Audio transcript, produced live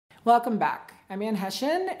Welcome back. I'm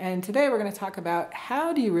Hession, and today we're going to talk about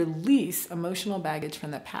how do you release emotional baggage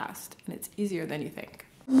from the past, and it's easier than you think.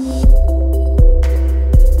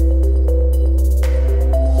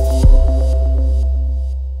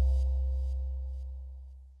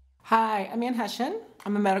 Hi, I'm Hession.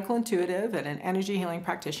 I'm a medical intuitive and an energy healing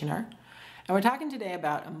practitioner, and we're talking today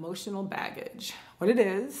about emotional baggage, what it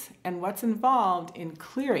is, and what's involved in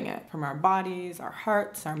clearing it from our bodies, our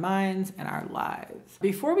hearts, our minds, and our lives.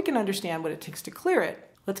 Before we can understand what it takes to clear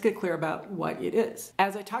it, let's get clear about what it is.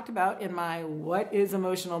 As I talked about in my What is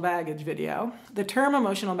Emotional Baggage video, the term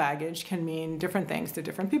emotional baggage can mean different things to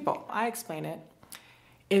different people. I explain it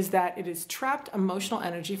is that it is trapped emotional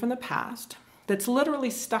energy from the past that's literally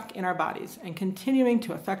stuck in our bodies and continuing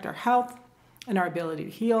to affect our health and our ability to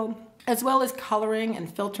heal, as well as coloring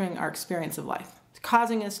and filtering our experience of life. It's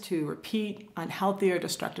causing us to repeat unhealthy or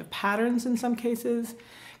destructive patterns in some cases,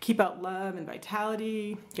 keep out love and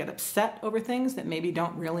vitality, get upset over things that maybe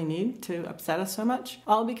don't really need to upset us so much,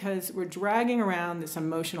 all because we're dragging around this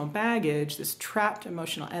emotional baggage, this trapped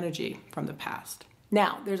emotional energy from the past.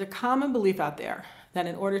 Now, there's a common belief out there that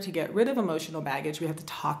in order to get rid of emotional baggage, we have to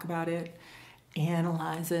talk about it,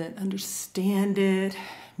 analyze it, understand it,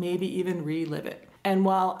 maybe even relive it. And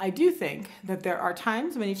while I do think that there are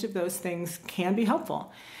times when each of those things can be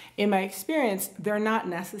helpful, in my experience, they're not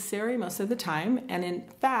necessary most of the time. And in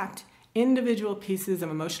fact, individual pieces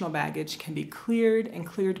of emotional baggage can be cleared and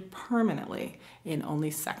cleared permanently in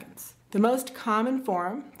only seconds. The most common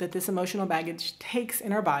form that this emotional baggage takes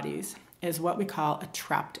in our bodies is what we call a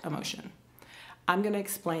trapped emotion. I'm going to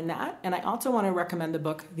explain that, and I also want to recommend the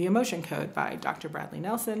book The Emotion Code by Dr. Bradley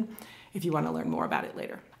Nelson if you want to learn more about it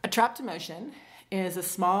later. A trapped emotion is a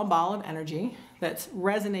small ball of energy that's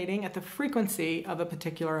resonating at the frequency of a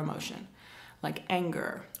particular emotion, like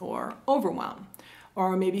anger or overwhelm,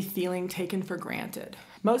 or maybe feeling taken for granted.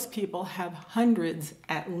 Most people have hundreds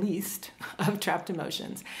at least of trapped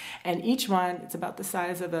emotions, and each one, it's about the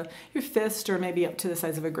size of your fist or maybe up to the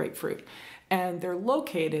size of a grapefruit. And they're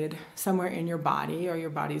located somewhere in your body or your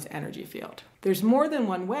body's energy field. There's more than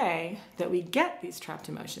one way that we get these trapped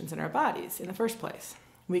emotions in our bodies in the first place.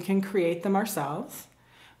 We can create them ourselves,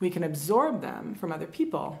 we can absorb them from other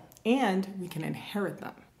people, and we can inherit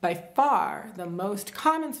them. By far, the most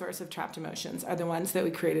common source of trapped emotions are the ones that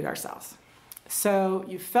we created ourselves. So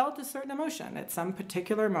you felt a certain emotion at some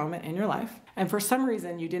particular moment in your life, and for some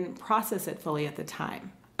reason you didn't process it fully at the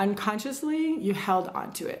time. Unconsciously, you held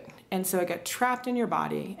onto it, and so it got trapped in your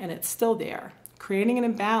body, and it's still there, creating an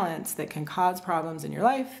imbalance that can cause problems in your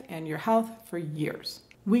life and your health for years.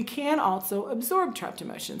 We can also absorb trapped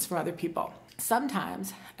emotions from other people,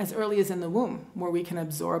 sometimes as early as in the womb, where we can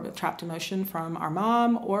absorb a trapped emotion from our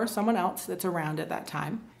mom or someone else that's around at that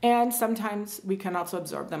time, and sometimes we can also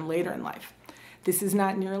absorb them later in life. This is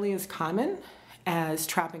not nearly as common as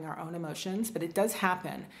trapping our own emotions, but it does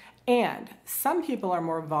happen. And some people are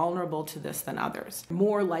more vulnerable to this than others,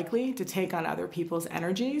 more likely to take on other people's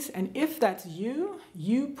energies. And if that's you,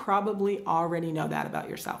 you probably already know that about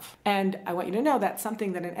yourself. And I want you to know that's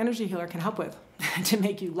something that an energy healer can help with to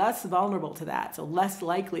make you less vulnerable to that, so less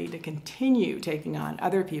likely to continue taking on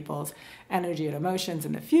other people's energy and emotions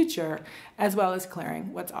in the future, as well as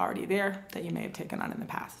clearing what's already there that you may have taken on in the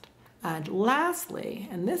past. And lastly,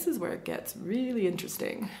 and this is where it gets really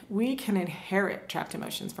interesting, we can inherit trapped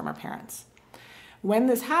emotions from our parents. When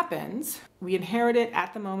this happens, we inherit it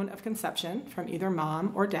at the moment of conception from either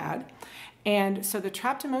mom or dad. And so the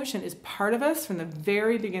trapped emotion is part of us from the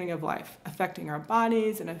very beginning of life, affecting our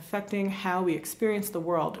bodies and affecting how we experience the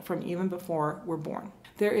world from even before we're born.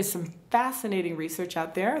 There is some fascinating research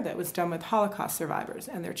out there that was done with Holocaust survivors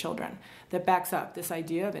and their children that backs up this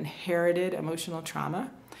idea of inherited emotional trauma.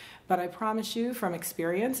 But I promise you from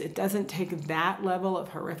experience, it doesn't take that level of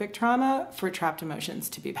horrific trauma for trapped emotions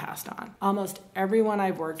to be passed on. Almost everyone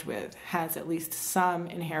I've worked with has at least some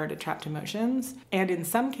inherited trapped emotions. And in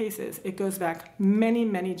some cases, it goes back many,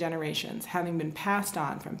 many generations, having been passed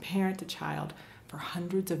on from parent to child for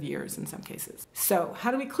hundreds of years in some cases. So how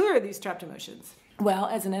do we clear these trapped emotions? Well,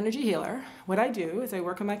 as an energy healer, what I do is I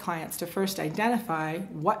work with my clients to first identify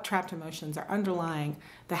what trapped emotions are underlying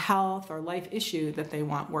the health or life issue that they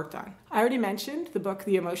want worked on. I already mentioned the book,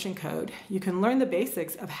 The Emotion Code. You can learn the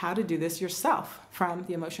basics of how to do this yourself from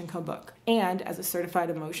the Emotion Code book. And as a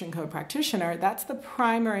certified Emotion Code practitioner, that's the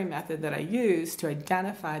primary method that I use to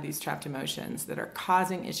identify these trapped emotions that are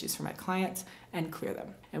causing issues for my clients and clear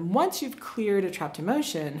them. And once you've cleared a trapped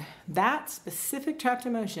emotion, that specific trapped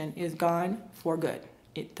emotion is gone for good.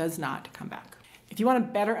 It does not come back. If you want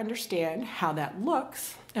to better understand how that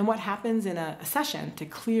looks and what happens in a session to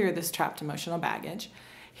clear this trapped emotional baggage,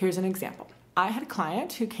 here's an example. I had a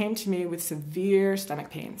client who came to me with severe stomach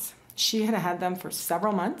pains. She had had them for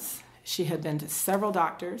several months. She had been to several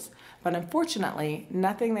doctors, but unfortunately,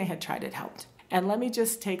 nothing they had tried had helped. And let me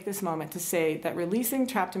just take this moment to say that releasing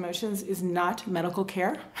trapped emotions is not medical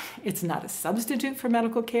care. It's not a substitute for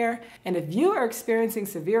medical care. And if you are experiencing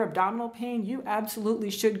severe abdominal pain, you absolutely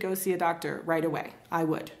should go see a doctor right away. I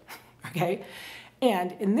would, okay?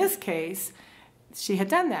 And in this case, she had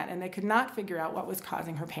done that and they could not figure out what was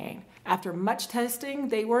causing her pain. After much testing,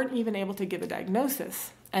 they weren't even able to give a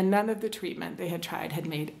diagnosis, and none of the treatment they had tried had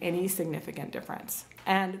made any significant difference.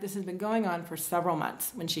 And this has been going on for several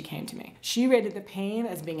months when she came to me. She rated the pain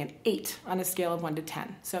as being an 8 on a scale of 1 to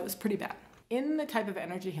 10, so it was pretty bad. In the type of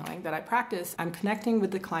energy healing that I practice, I'm connecting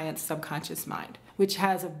with the client's subconscious mind, which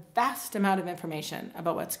has a vast amount of information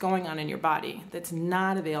about what's going on in your body that's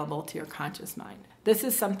not available to your conscious mind. This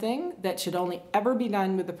is something that should only ever be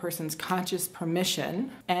done with the person's conscious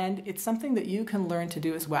permission, and it's something that you can learn to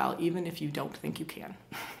do as well, even if you don't think you can.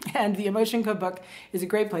 And the Emotion Code book is a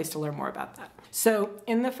great place to learn more about that. So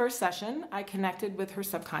in the first session, I connected with her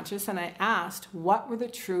subconscious and I asked what were the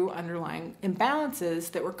true underlying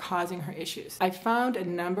imbalances that were causing her issues. I found a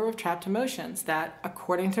number of trapped emotions that,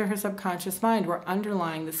 according to her subconscious mind, were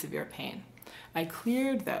underlying the severe pain. I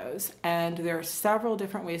cleared those, and there are several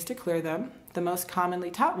different ways to clear them. The most commonly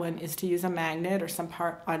taught one is to use a magnet or some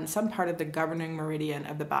part of the governing meridian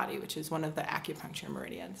of the body, which is one of the acupuncture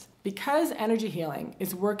meridians. Because energy healing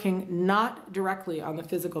is working not directly on the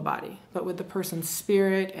physical body, but with the person's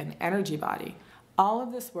spirit and energy body, all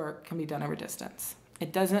of this work can be done over distance.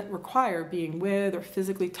 It doesn't require being with or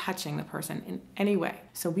physically touching the person in any way.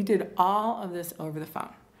 So we did all of this over the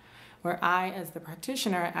phone, where I, as the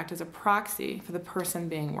practitioner, act as a proxy for the person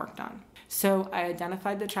being worked on. So I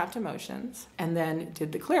identified the trapped emotions and then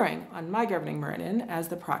did the clearing on my governing meridian as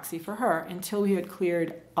the proxy for her until we had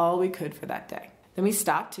cleared all we could for that day. Then we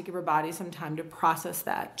stopped to give her body some time to process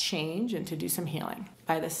that change and to do some healing.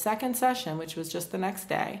 By the second session, which was just the next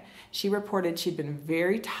day, she reported she'd been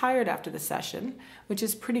very tired after the session, which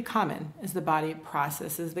is pretty common as the body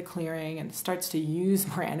processes the clearing and starts to use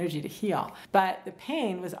more energy to heal. But the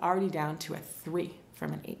pain was already down to a 3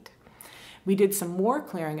 from an 8. We did some more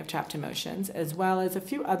clearing of trapped emotions, as well as a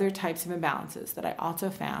few other types of imbalances that I also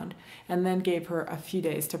found, and then gave her a few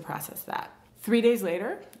days to process that. 3 days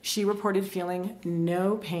later, she reported feeling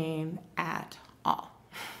no pain at all.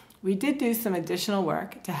 We did do some additional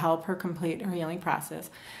work to help her complete her healing process,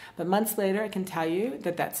 but months later, I can tell you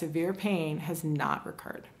that that severe pain has not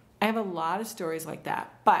recurred. I have a lot of stories like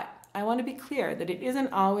that, but I want to be clear that it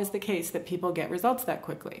isn't always the case that people get results that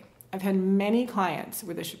quickly. I've had many clients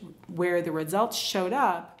where the results showed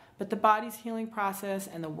up, but the body's healing process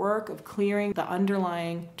and the work of clearing the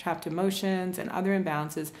underlying trapped emotions and other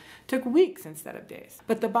imbalances took weeks instead of days.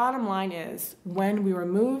 But the bottom line is, when we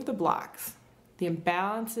remove the blocks, the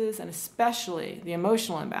imbalances, and especially the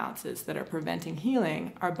emotional imbalances that are preventing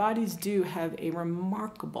healing, our bodies do have a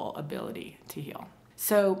remarkable ability to heal.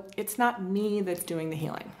 So it's not me that's doing the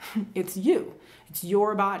healing. It's you. It's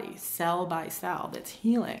your body, cell by cell, that's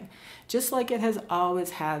healing, just like it has always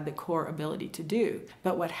had the core ability to do.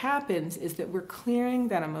 But what happens is that we're clearing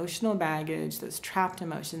that emotional baggage, those trapped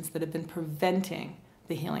emotions that have been preventing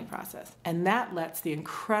the healing process. And that lets the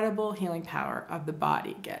incredible healing power of the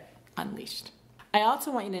body get unleashed. I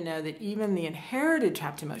also want you to know that even the inherited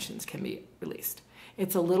trapped emotions can be released.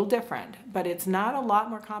 It's a little different, but it's not a lot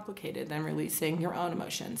more complicated than releasing your own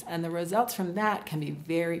emotions, and the results from that can be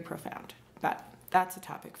very profound. But that's a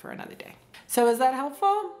topic for another day. So is that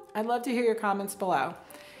helpful? I'd love to hear your comments below.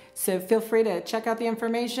 So feel free to check out the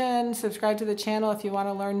information, subscribe to the channel if you want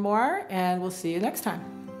to learn more, and we'll see you next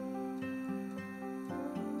time.